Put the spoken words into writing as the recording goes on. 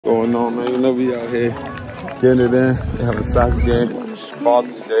going on, man? You know we out here getting it in. They have a soccer game.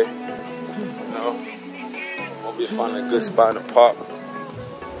 Father's Day. You know, we'll be finding a good spot in the park.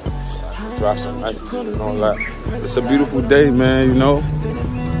 Drop some messages and all that. It's a beautiful day, man, you know.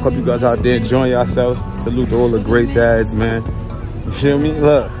 Hope you guys out there enjoying yourselves. Salute to all the great dads, man. You feel me?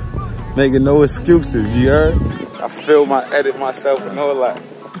 Look, making no excuses, you heard? I film my edit myself and all that.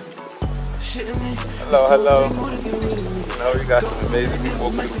 Hello, hello. You know, we got some amazing people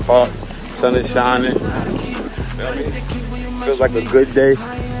walking through the park. Sun is shining. Feel me? Feels like a good day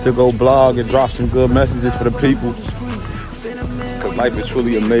to go blog and drop some good messages for the people. Cause life is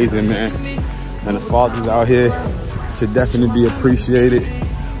truly amazing, man. And the fathers out here should definitely be appreciated.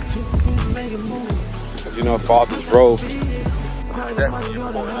 Cause you know, father's role is definitely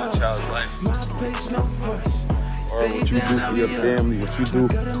important in a child's life. Or what you do for your family, what you do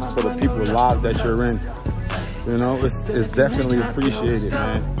for the people's lives that you're in. You know, it's definitely appreciated,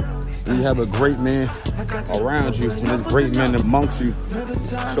 man. When you have a great man around you, when there's great men amongst you,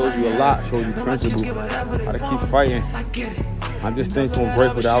 shows you a lot, shows you principle, how to keep fighting. I'm just thankful and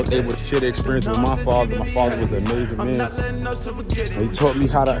grateful that I was able to share the experience with my father. My father was an amazing man. And he taught me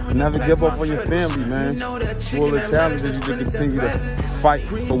how to never give up on your family, man. Through all the challenges, you can continue to fight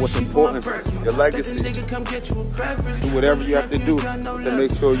for what's important, your legacy. Do whatever you have to do to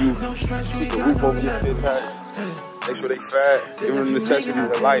make sure you keep a roof over your kids' head. Make sure they fed, give them the necessities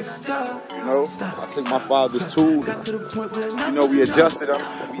of life. You know, I took my father's tools. You know, we adjusted them.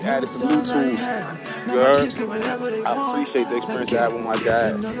 We added some new tools. You heard? I appreciate the experience I had with my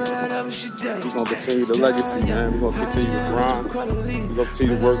dad. We're going to continue the legacy, man. We're going to continue to grind. We're going to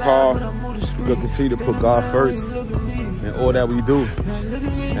continue to work hard. We're going to continue to put God first in all that we do.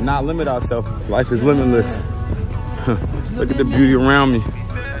 And not limit ourselves. Life is limitless. Look at the beauty around me.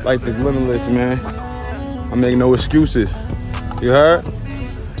 Life is limitless, man. I make no excuses. You heard?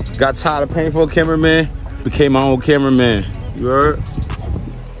 Got tired of paying for a cameraman, became my own cameraman. You heard?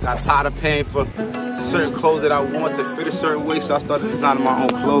 Got tired of paying for certain clothes that I want to fit a certain way, so I started designing my own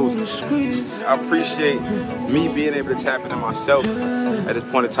clothes. I appreciate me being able to tap into myself at this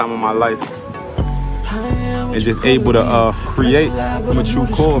point in time in my life. And just able to create from a true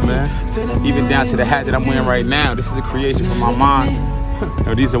core, man. Even down to the hat that I'm wearing right now. This is a creation from my mind. You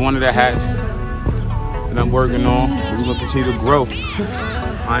know, these are one of the hats that I'm working on. We're gonna continue to grow.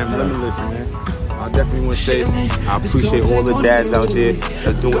 I am limitless, man. I definitely want to say I appreciate all the dads out there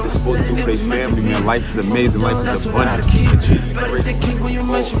that's doing what they're supposed to do for their family, man. Life is amazing. Life is abundant. You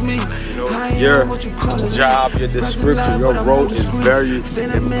know, your job, your description, your role is very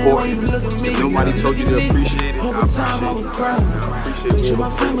important. If nobody told you to appreciate it, I appreciate it. I appreciate all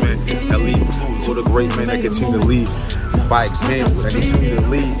the great men that lead clues, all the great men that continue to lead by example, that continue to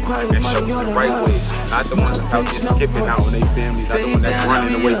lead and show us the right way. Not the ones that's out there skipping out on their families, not the one that's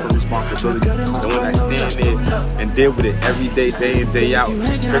running away from responsibility, the one that's standing there and deal with it every day in, day out.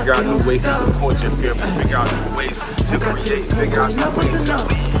 Figure out new ways to support your family, figure out new ways to create, figure out new ways to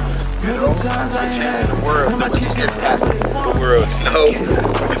lead. You know, changing the world, no one's impacting the world. No,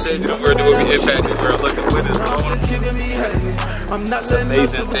 we're changing the world, no one's impacting the world. Look at what it's doing. That's an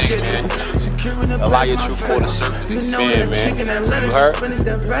amazing thing, man. Allow your true force to surface and expand, man. You heard? Good.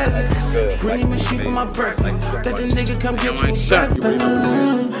 Like, that the nigga come get my shot. You ready to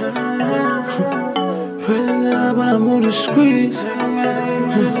when I move the squeeze.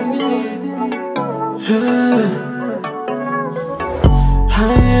 I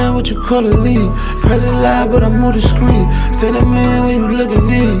am what you call a lead. Present live, but I'm on the screen. Standing man when you look at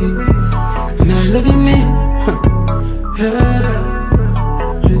me. Now look at me. Yeah.